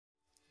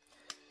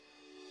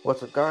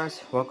What's up,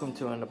 guys? Welcome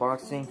to an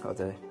unboxing of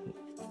the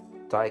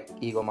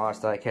Eagle Mods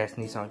diecast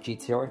Nissan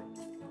GTR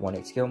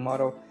 1/8 scale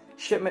model,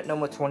 shipment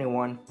number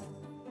 21.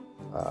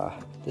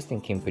 This thing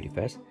came pretty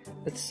fast.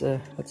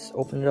 Let's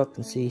open it up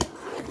and see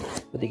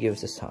what they give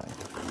us this time.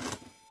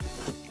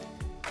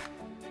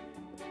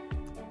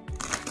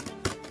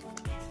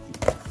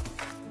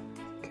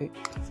 Okay.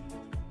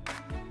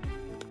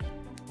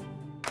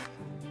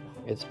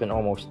 It's been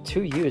almost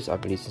 2 years, I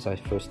believe, since I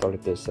first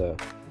started this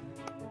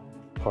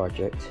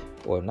project.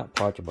 Well, not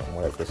project, but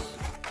more like this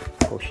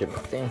whole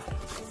shipment thing.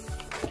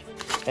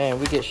 And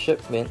we get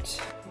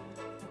shipments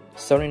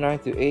 79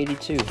 through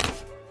 82.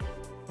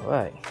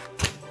 Alright.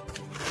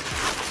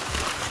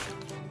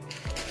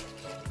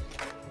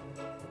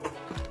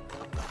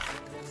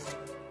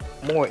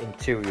 More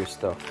interior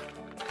stuff.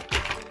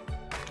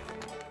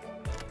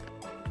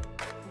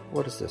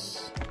 What is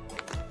this?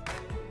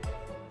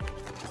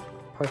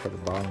 Probably for the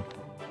bottom.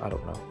 I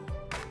don't know.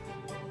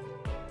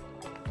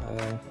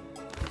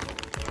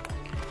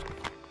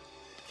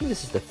 I think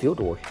this is the field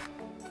door.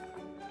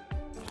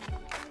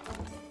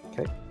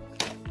 Okay.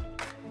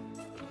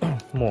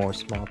 More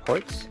small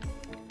parts.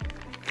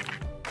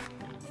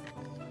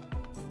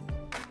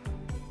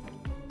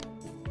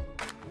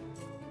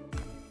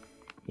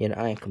 You know,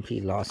 I am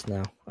completely lost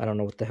now. I don't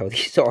know what the hell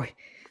these are.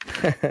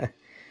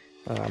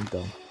 I'm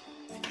dumb.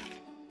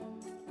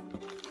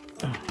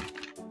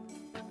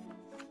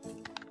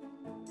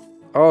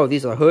 Oh,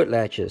 these are hood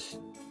latches.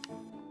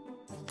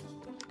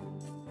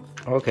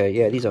 Okay,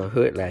 yeah, these are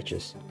hood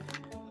latches.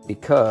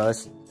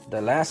 Because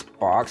the last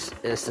box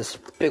is this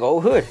big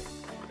old hood.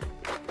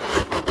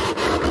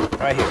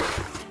 Right here.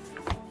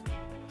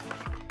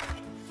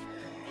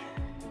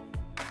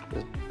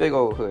 This big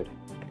old hood.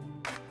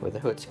 With the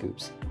hood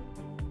scoops.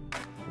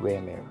 Rear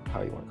mirror,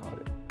 how you want to call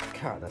it.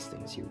 God, that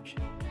thing is huge.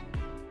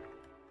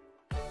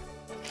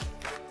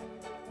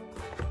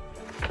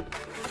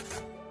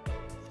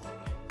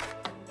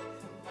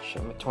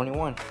 Shipment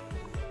 21.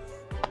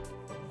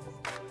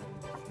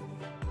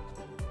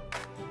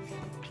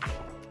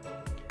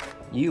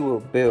 You will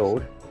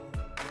build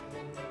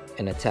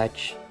and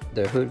attach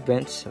the hood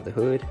vents of the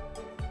hood.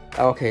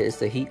 Okay, it's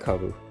the heat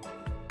cover.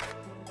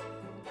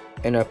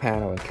 Inner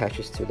panel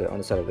attaches to the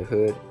underside of the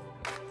hood.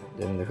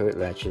 Then the hood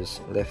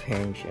latches, left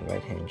hinge and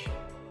right hinge.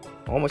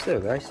 Almost there,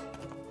 guys.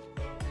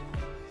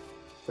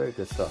 Very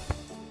good stuff.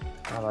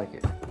 I like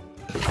it.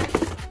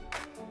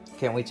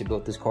 Can't wait to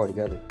build this car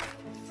together.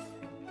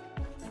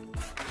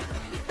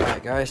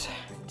 Alright, guys,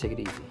 take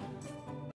it easy.